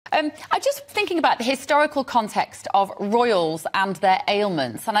I'm just thinking about the historical context of royals and their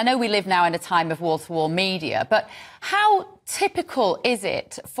ailments. And I know we live now in a time of wall-to-wall media, but how typical is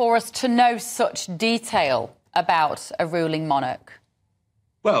it for us to know such detail about a ruling monarch?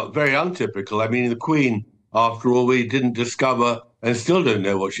 Well, very untypical. I mean, the Queen, after all, we didn't discover and still don't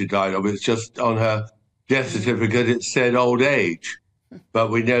know what she died of. It's just on her death certificate, it said old age. But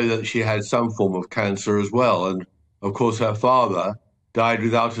we know that she had some form of cancer as well. And, of course, her father died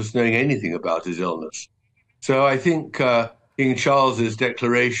without us knowing anything about his illness. So I think King Charles's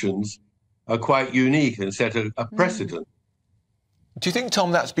declarations are quite unique and set a precedent. Do you think,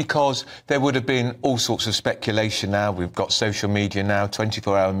 Tom, that's because there would have been all sorts of speculation now? We've got social media now,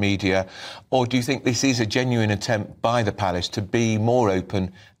 24-hour media. Or do you think this is a genuine attempt by the palace to be more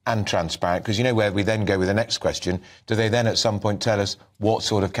open and transparent? Because you know where we then go with the next question. Do they then at some point tell us what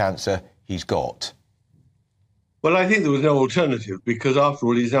sort of cancer he's got? Well, I think there was no alternative because, after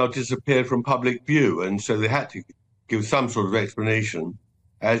all, he's now disappeared from public view. And so they had to give some sort of explanation,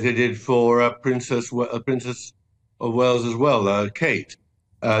 as they did for Princess of Wales as well, Kate.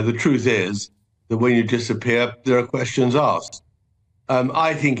 The truth is that when you disappear, there are questions asked.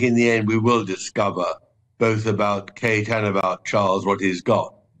 I think in the end we will discover both about Kate and about Charles what he's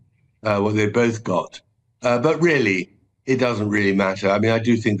got, what they both got. But really, it doesn't really matter. I mean, I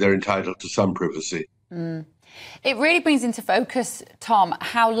do think they're entitled to some privacy. It really brings into focus, Tom,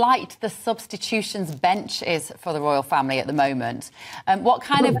 how light the substitutions bench is for the royal family at the moment. What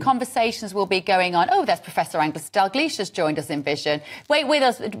kind of conversations will be going on? Oh, there's Professor Angus Dalgleish has joined us in Vision. Wait with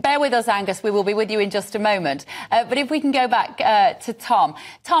us, bear with us, Angus. We will be with you in just a moment. But if we can go back to Tom.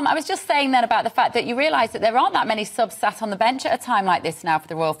 Tom, I was just saying then about the fact that you realise that there aren't that many subs sat on the bench at a time like this now for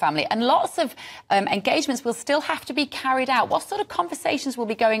the royal family, and lots of engagements will still have to be carried out. What sort of conversations will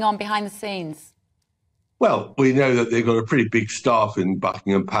be going on behind the scenes? Well, we know that they've got a pretty big staff in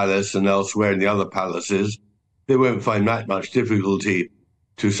Buckingham Palace and elsewhere in the other palaces. They won't find that much difficulty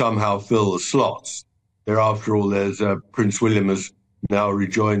to somehow fill the slots. There, after all, there's Prince William has now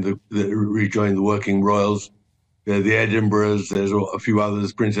rejoined the working royals. There are the Edinburghs. There's a few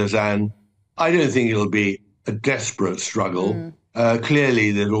others. Princess Anne. I don't think it'll be a desperate struggle.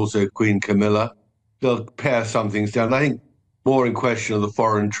 Clearly, there's also Queen Camilla. They'll pare some things down. I think more in question are the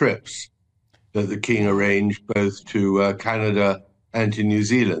foreign trips that the King arranged both to Canada and to New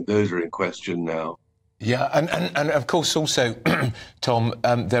Zealand. Those are in question now. Yeah, and of course also, Tom,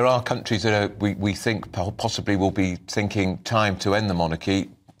 there are countries that we think possibly will be thinking time to end the monarchy.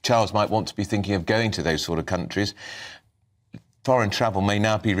 Charles might want to be thinking of going to those sort of countries. Foreign travel may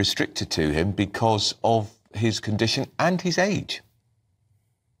now be restricted to him because of his condition and his age.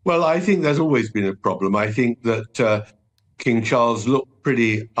 Well, I think there's always been a problem. I think that King Charles looked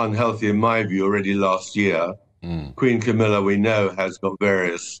pretty unhealthy, in my view, already last year. Queen Camilla, we know, has got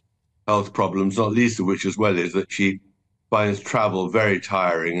various health problems, not least of which as well is that she finds travel very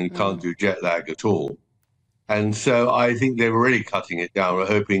tiring and can't do jet lag at all. And so I think they were already cutting it down,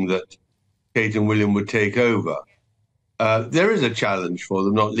 hoping that Kate and William would take over. There is a challenge for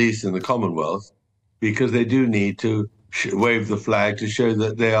them, not least in the Commonwealth, because they do need to wave the flag to show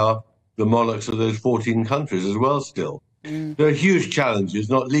that they are the monarchs of those 14 countries as well still. There are huge challenges,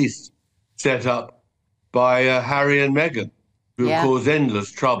 not least set up by Harry and Meghan, who have caused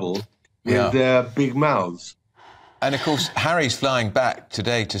endless trouble with their big mouths. And, of course, Harry's flying back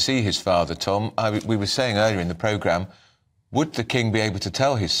today to see his father, Tom. We were saying earlier in the programme, would the King be able to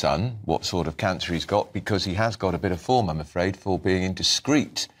tell his son what sort of cancer he's got? Because he has got a bit of form, I'm afraid, for being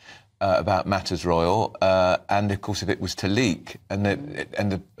indiscreet about matters royal. And, of course, if it was to leak and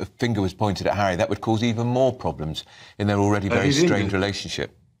the finger was pointed at Harry, that would cause even more problems in their already very strained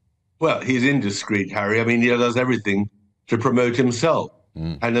relationship. Well, he's indiscreet, Harry. I mean, he does everything to promote himself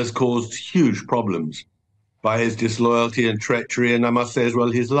and has caused huge problems by his disloyalty and treachery, and I must say as well,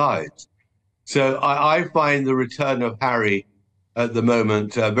 his lies. So I find the return of Harry at the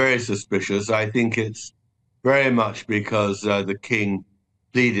moment very suspicious. I think it's very much because the King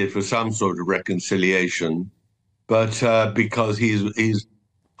pleaded for some sort of reconciliation, but because he's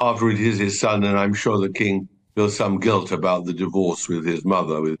after it is his son, and I'm sure the King feels some guilt about the divorce with his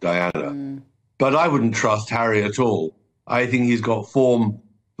mother, with Diana. But I wouldn't trust Harry at all. I think he's got form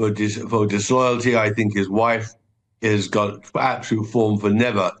for disloyalty. I think his wife has got absolute form for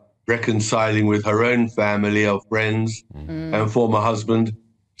never reconciling with her own family or friends and former husband.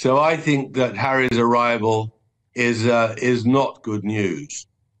 So I think that Harry's arrival is not good news.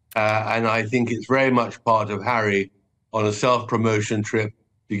 And I think it's very much part of Harry on a self-promotion trip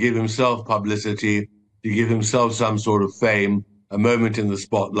to give himself publicity, to give himself some sort of fame, a moment in the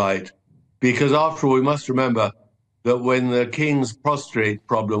spotlight. Because after all, we must remember, that when the King's prostrate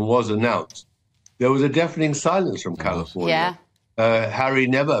problem was announced, there was a deafening silence from California. Harry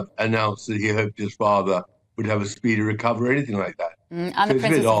never announced that he hoped his father would have a speedy recovery or anything like that. And so the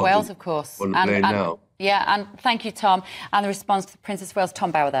Princess of Wales, of course. And thank you, Tom. And the response to the Princess of Wales,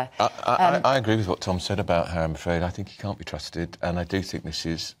 Tom Bower there. I agree with what Tom said about Harry, I'm afraid. I think he can't be trusted. And I do think this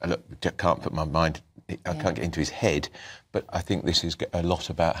is... Look, I can't put my mind... I can't get into his head, but I think this is a lot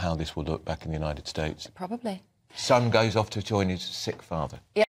about how this will look back in the United States. Probably. Son goes off to join his sick father.